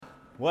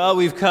Well,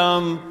 we've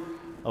come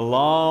a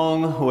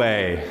long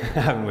way,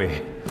 haven't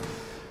we?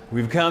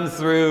 We've come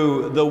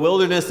through the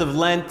wilderness of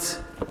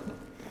Lent.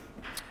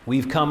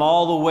 We've come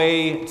all the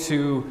way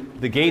to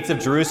the gates of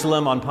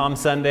Jerusalem on Palm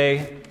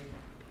Sunday.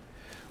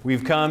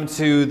 We've come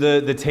to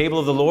the table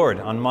of the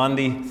Lord on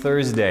Maundy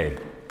Thursday.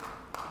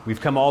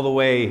 We've come all the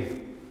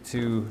way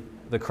to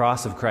the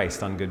cross of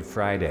Christ on Good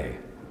Friday.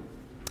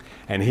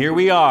 And here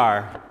we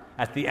are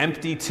at the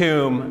empty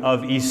tomb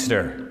of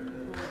Easter.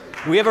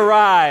 We have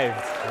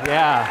arrived.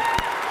 Yeah.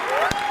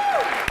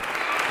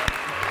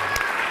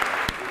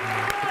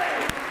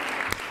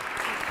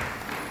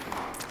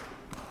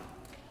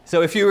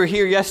 So if you were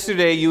here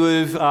yesterday, you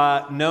would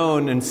have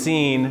known and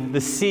seen the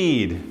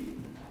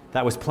seed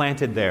that was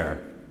planted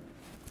there,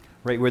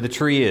 right where the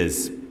tree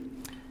is.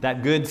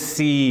 That good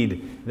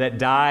seed that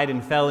died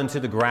and fell into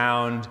the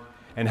ground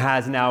and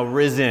has now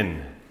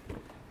risen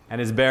and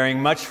is bearing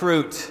much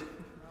fruit,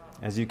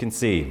 as you can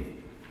see.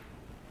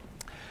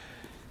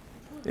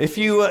 If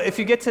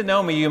you get to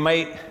know me, you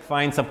might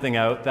find something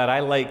out that I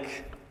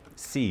like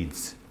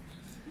seeds.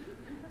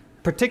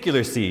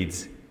 Particular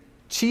seeds.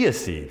 Chia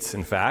seeds,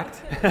 in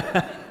fact.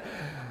 And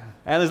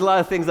there's a lot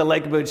of things I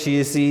like about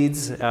chia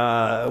seeds.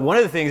 One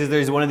of the things is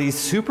there's one of these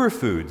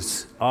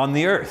superfoods on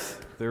the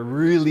earth. They're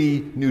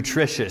really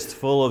nutritious,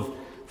 full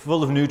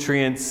of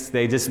nutrients.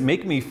 They just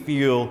make me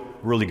feel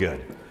really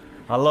good.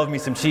 I love me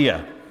some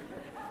chia.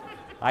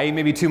 I eat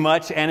maybe too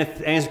much, and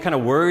Anna's kind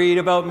of worried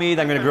about me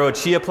that I'm going to grow a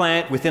chia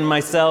plant within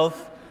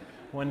myself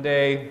one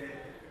day.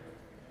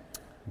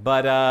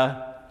 But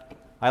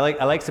I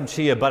like some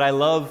chia, but I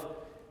love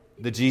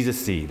the Jesus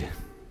seed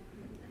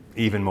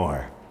even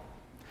more.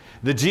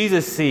 The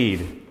Jesus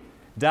seed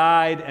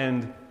died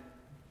and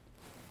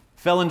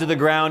fell into the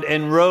ground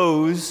and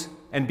rose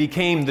and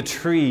became the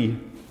tree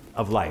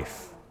of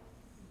life,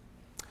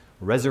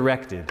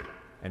 resurrected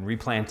and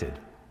replanted,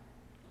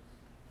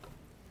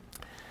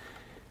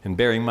 and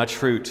bearing much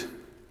fruit.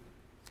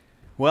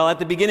 Well, at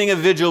the beginning of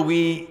Vigil,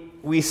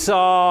 we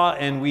saw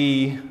and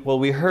we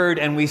heard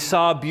and we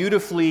saw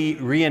beautifully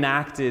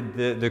reenacted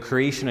the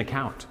creation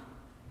account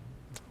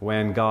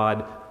when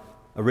God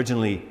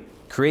originally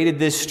created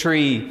this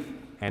tree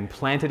and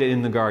planted it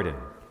in the Garden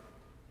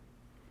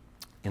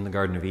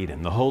of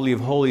Eden, the Holy of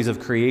Holies of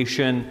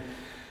creation.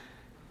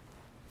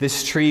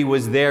 This tree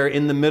was there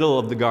in the middle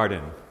of the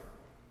garden,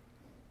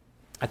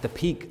 at the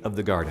peak of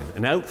the garden.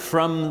 And out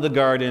from the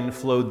garden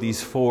flowed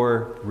these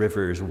 4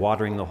 rivers,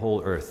 watering the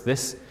whole earth.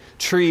 This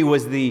tree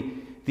was the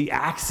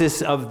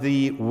axis of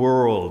the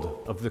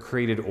world, of the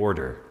created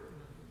order.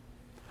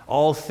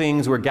 All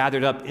things were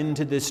gathered up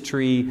into this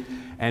tree,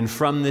 and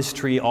from this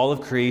tree, all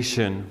of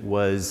creation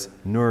was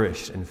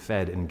nourished and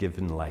fed and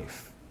given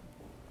life.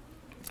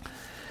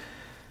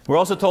 We're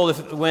also told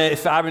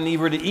if Adam and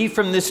Eve were to eat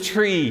from this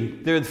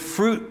tree, the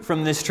fruit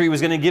from this tree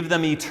was going to give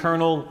them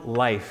eternal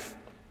life.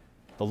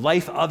 The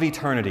life of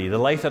eternity, the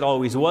life that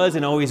always was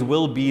and always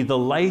will be, the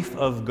life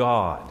of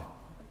God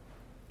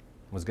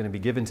was going to be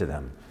given to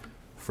them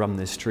from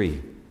this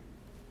tree.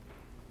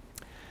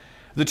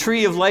 The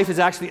tree of life is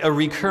actually a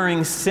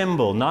recurring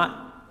symbol,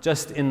 not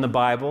just in the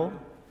Bible,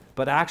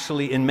 but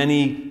actually in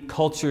many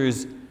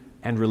cultures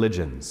and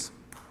religions.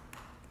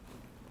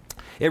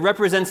 It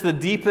represents the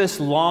deepest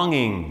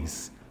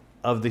longings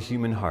of the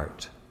human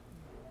heart,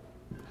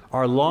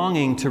 our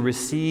longing to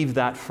receive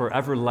that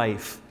forever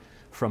life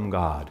from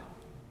God.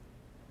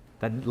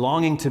 That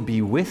longing to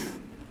be with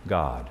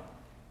God.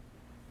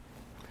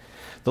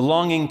 The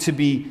longing to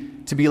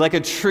be like a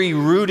tree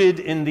rooted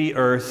in the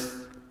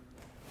earth,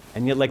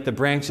 and yet like the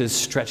branches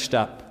stretched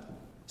out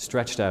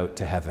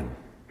to heaven.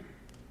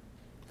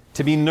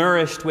 To be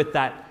nourished with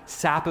that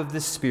sap of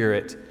the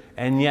Spirit,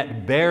 and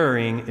yet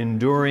bearing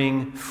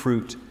enduring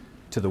fruit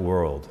to the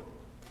world.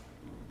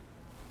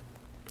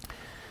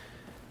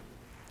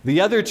 The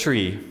other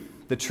tree,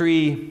 the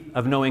tree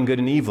of knowing good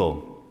and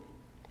evil,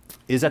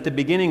 is at the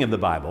beginning of the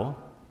Bible,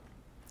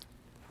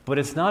 but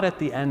it's not at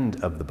the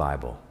end of the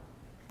Bible.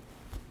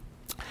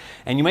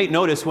 And you might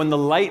notice when the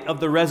light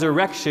of the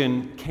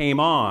resurrection came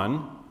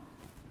on,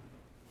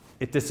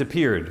 it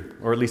disappeared,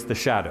 or at least the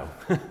shadow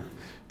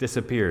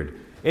disappeared.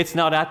 It's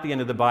not at the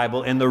end of the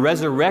Bible, and the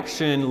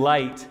resurrection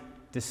light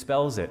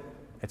dispels it.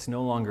 It's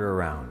no longer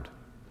around,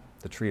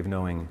 the tree of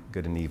knowing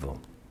good and evil.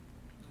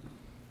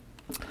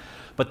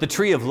 But the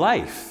tree of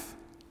life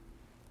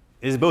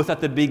is both at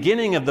the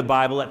beginning of the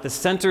Bible, at the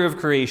center of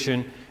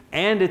creation,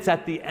 and it's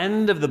at the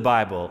end of the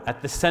Bible,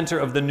 at the center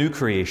of the new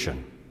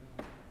creation.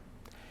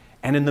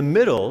 And in the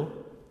middle,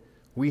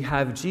 we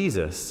have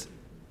Jesus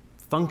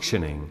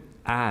functioning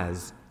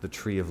as the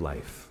tree of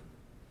life.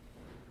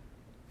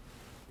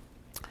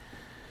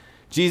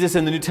 Jesus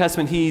in the New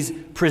Testament, he's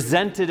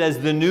presented as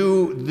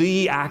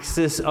the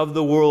axis of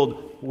the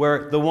world,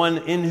 where the one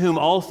in whom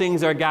all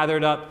things are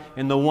gathered up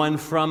and the one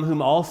from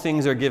whom all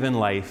things are given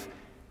life,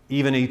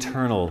 even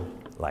eternal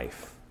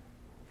life.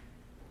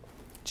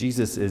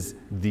 Jesus is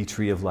the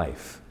tree of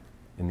life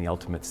in the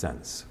ultimate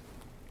sense.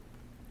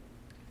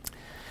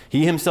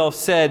 He himself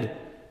said,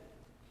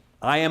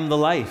 I am the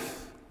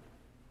life.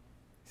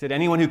 said,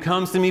 anyone who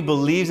comes to me,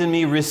 believes in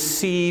me,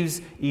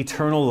 receives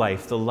eternal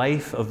life, the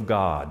life of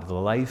God, the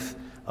life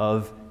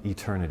of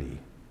eternity.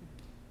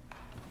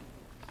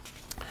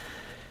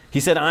 He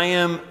said, I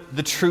am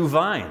the true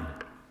vine,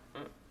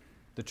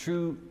 the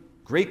true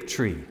grape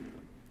tree,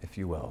 if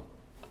you will.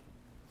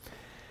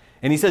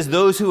 And he says,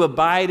 those who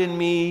abide in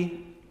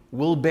me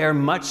will bear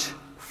much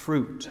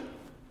fruit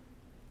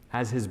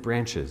as his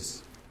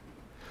branches.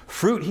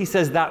 Fruit, he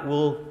says, that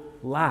will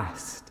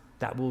last,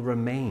 that will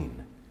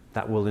remain,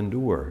 that will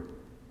endure.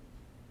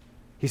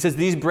 He says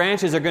these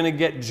branches are going to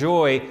get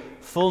joy,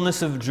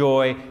 fullness of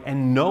joy,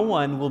 and no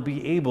one will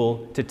be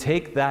able to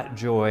take that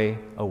joy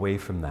away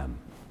from them.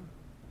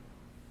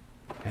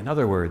 In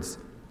other words,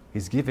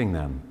 he's giving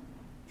them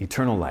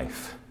eternal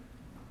life.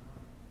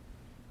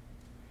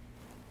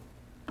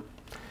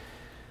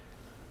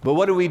 But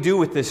what do we do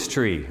with this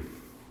tree?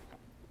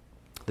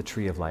 The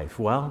tree of life.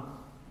 Well,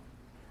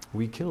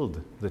 we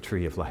killed the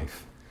tree of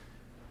life.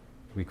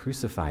 We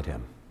crucified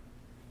him.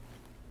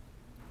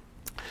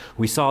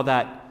 We saw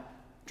that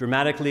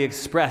dramatically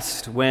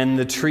expressed when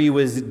the tree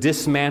was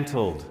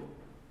dismantled.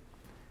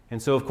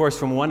 And so, of course,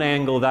 from one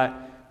angle,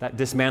 that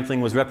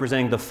dismantling was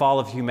representing the fall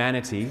of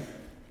humanity.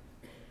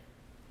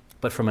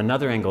 But from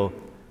another angle,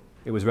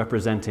 it was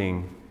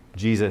representing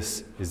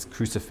Jesus'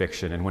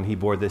 crucifixion and when he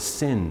bore the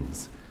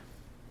sins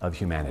of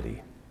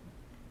humanity.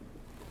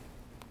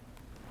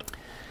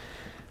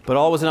 But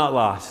all was not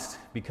lost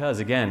because,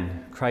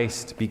 again,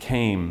 Christ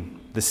became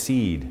the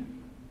seed,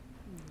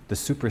 the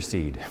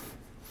superseed,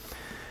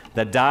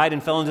 that died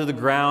and fell into the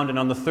ground and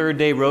on the third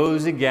day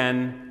rose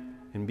again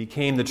and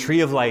became the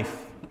tree of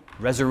life,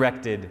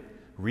 resurrected,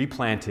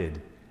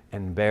 replanted,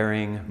 and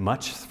bearing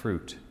much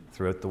fruit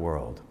throughout the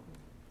world.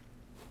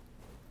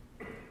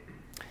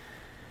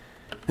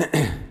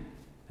 And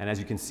as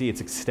you can see, it's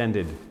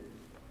extended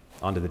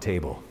onto the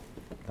table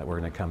that we're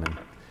going to come and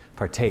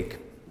partake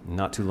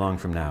not too long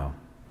from now.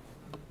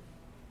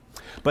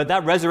 But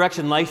that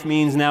resurrection life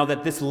means now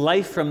that this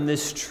life from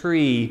this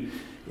tree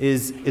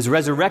is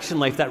resurrection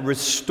life that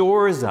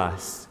restores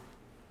us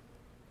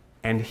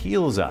and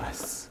heals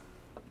us.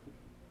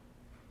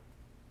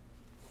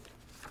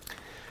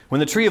 When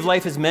the tree of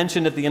life is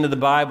mentioned at the end of the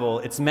Bible,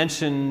 it's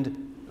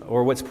mentioned,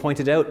 or what's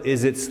pointed out,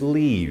 is its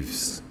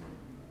leaves.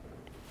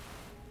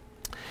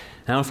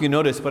 I don't know if you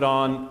noticed, but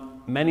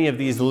on many of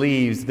these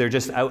leaves, they're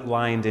just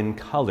outlined in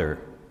color.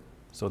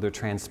 So they're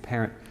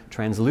transparent,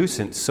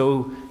 translucent,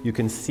 so you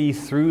can see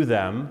through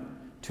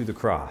them to the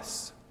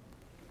cross.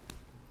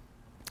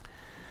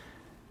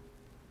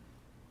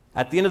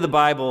 At the end of the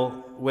Bible,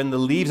 when the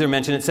leaves are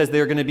mentioned, it says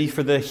they're going to be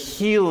for the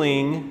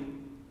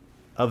healing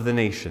of the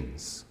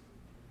nations.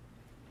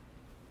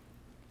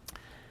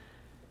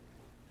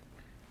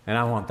 And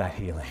I want that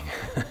healing.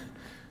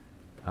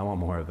 I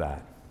want more of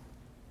that.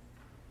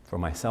 For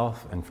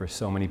myself and for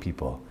so many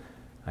people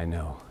I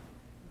know.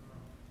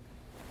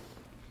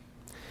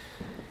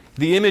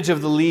 The image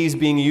of the leaves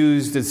being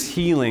used as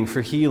healing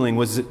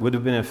would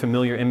have been a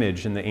familiar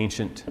image in the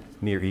ancient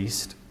Near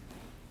East.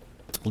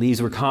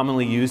 Leaves were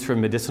commonly used for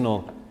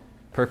medicinal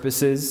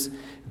purposes.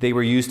 They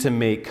were used to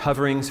make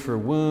coverings for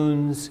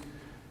wounds,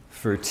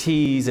 for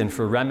teas, and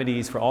for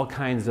remedies for all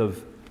kinds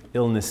of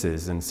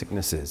illnesses and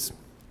sicknesses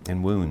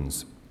and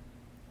wounds.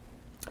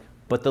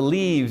 But the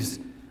leaves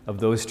of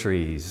those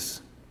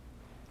trees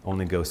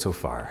only go so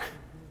far.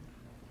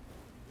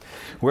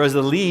 Whereas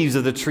the leaves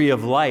of the tree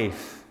of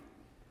life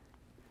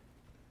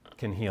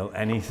can heal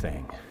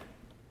anything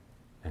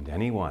and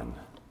anyone.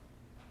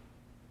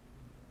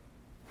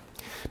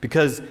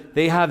 Because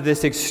they have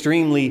this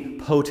extremely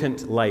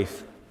potent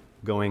life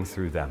going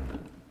through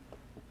them.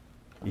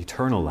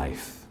 Eternal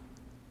life.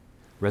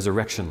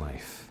 Resurrection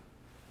life.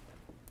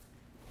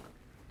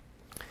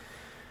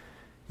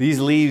 These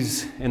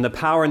leaves, and the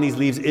power in these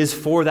leaves is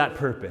for that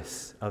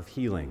purpose of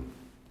healing.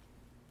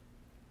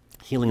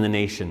 Healing the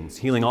nations,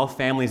 healing all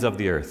families of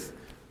the earth,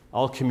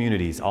 all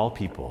communities, all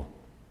people.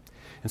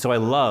 And so I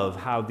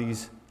love how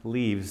these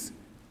leaves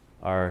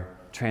are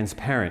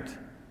transparent,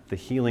 the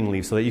healing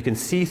leaves, so that you can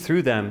see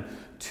through them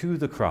to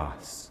the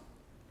cross.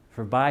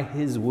 For by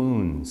his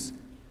wounds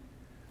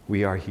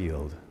we are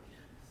healed.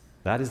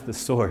 That is the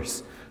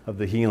source of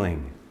the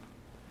healing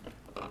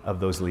of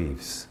those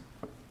leaves.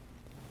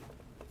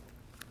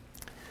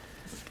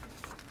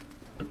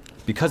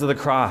 Because of the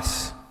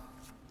cross,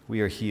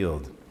 we are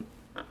healed.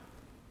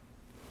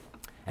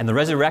 And the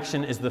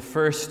resurrection is the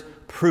first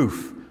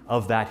proof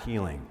of that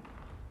healing.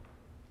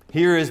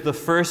 Here is the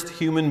first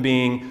human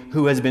being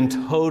who has been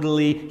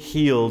totally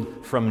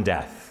healed from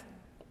death.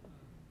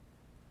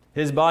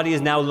 His body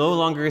is now no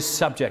longer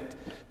subject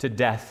to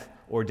death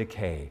or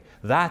decay.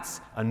 That's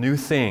a new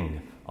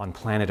thing on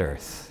planet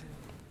Earth.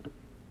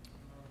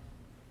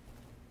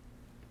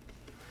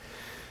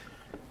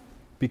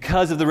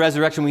 Because of the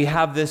resurrection, we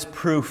have this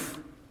proof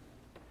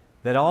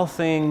that all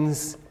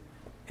things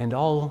and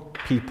all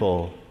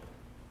people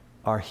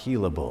are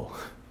healable.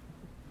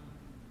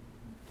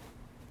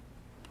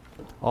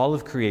 All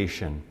of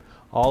creation,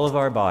 all of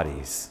our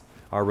bodies,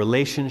 our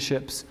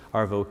relationships,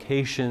 our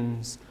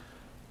vocations,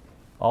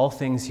 all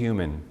things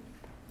human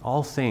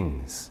All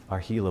things are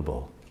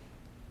healable.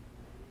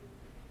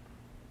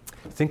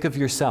 Think of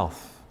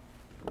yourself.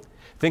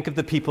 Think of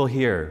the people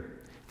here.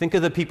 Think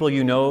of the people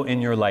you know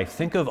in your life.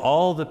 Think of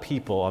all the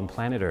people on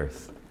planet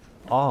Earth.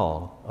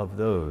 All of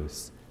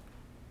those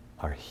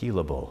are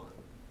healable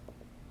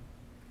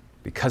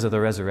because of the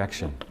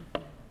resurrection.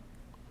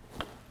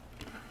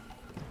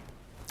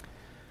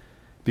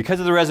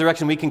 Because of the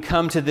resurrection, we can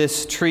come to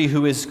this tree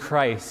who is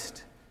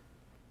Christ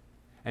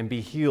and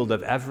be healed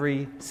of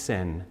every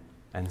sin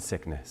and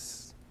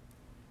sickness,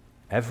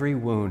 every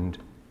wound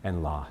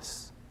and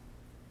loss.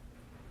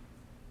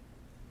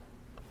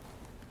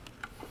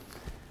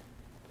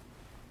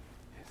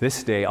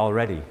 This day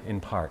already in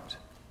part,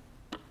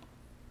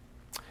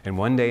 and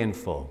one day in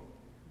full.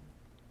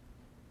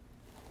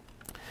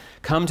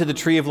 Come to the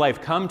tree of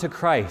life. Come to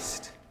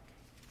Christ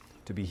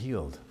to be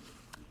healed.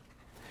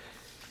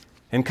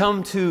 And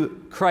come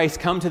to Christ,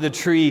 come to the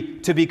tree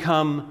to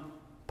become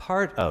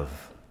part of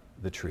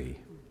the tree.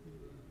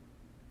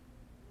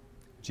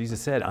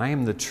 Jesus said, I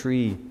am the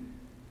tree,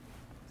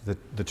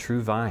 the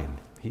true vine.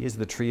 He is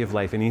the tree of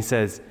life. And he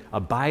says,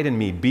 abide in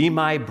me, be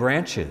my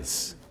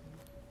branches,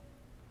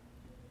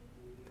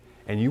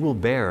 and you will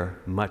bear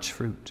much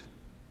fruit.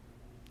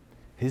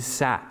 His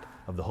sap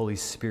of the Holy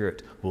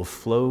Spirit will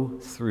flow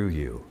through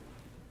you,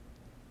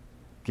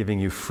 giving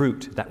you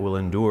fruit that will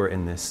endure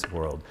in this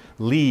world,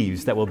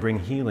 leaves that will bring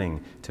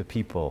healing to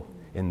people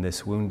in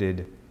this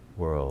wounded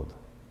world.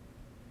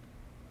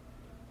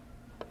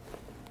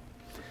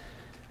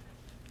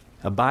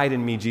 Abide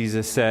in me,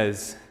 Jesus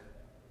says,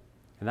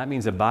 and that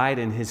means abide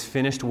in his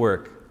finished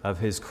work of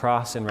his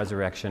cross and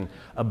resurrection.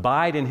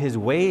 Abide in his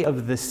way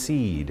of the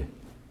seed,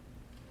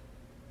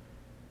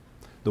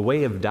 the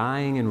way of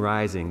dying and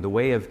rising, the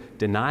way of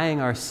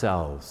denying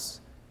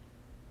ourselves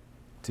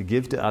to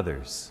give to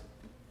others,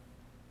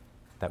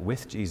 that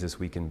with Jesus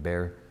we can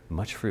bear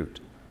much fruit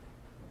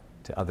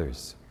to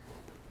others.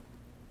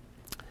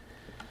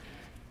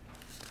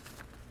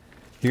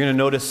 You're going to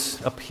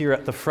notice up here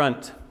at the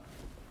front,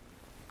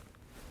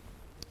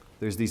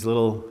 there's these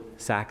little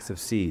sacks of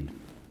seed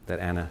that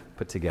Anna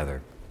put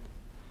together.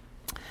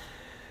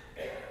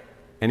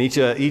 And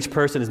each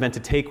person is meant to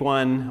take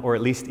one, or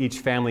at least each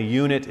family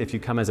unit if you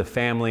come as a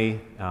family,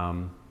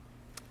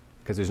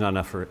 because there's not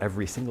enough for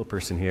every single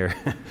person here.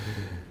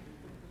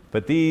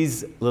 But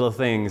these little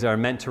things are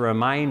meant to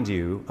remind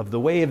you of the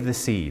way of the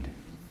seed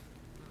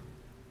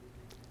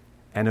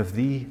and of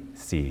the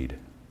seed,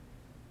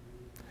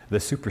 the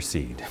super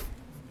seed,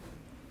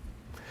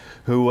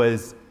 who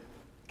was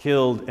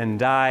killed and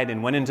died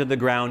and went into the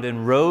ground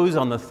and rose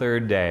on the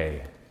third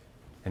day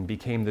and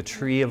became the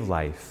tree of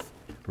life,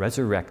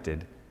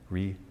 resurrected,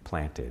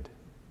 replanted.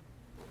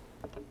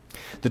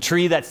 The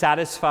tree that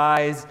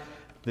satisfies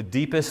the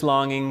deepest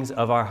longings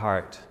of our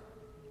heart.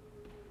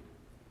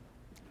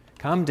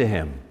 Come to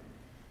him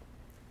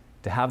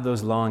to have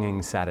those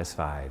longings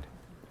satisfied.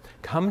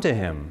 Come to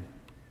him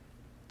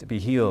to be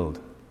healed.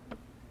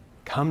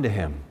 Come to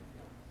him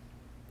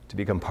to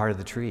become part of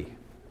the tree.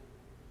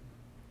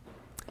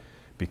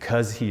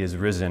 Because he is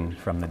risen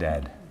from the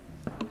dead.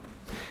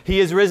 He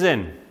is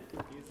risen.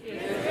 He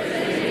is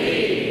risen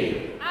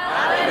indeed.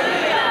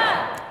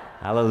 Hallelujah.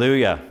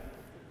 Hallelujah.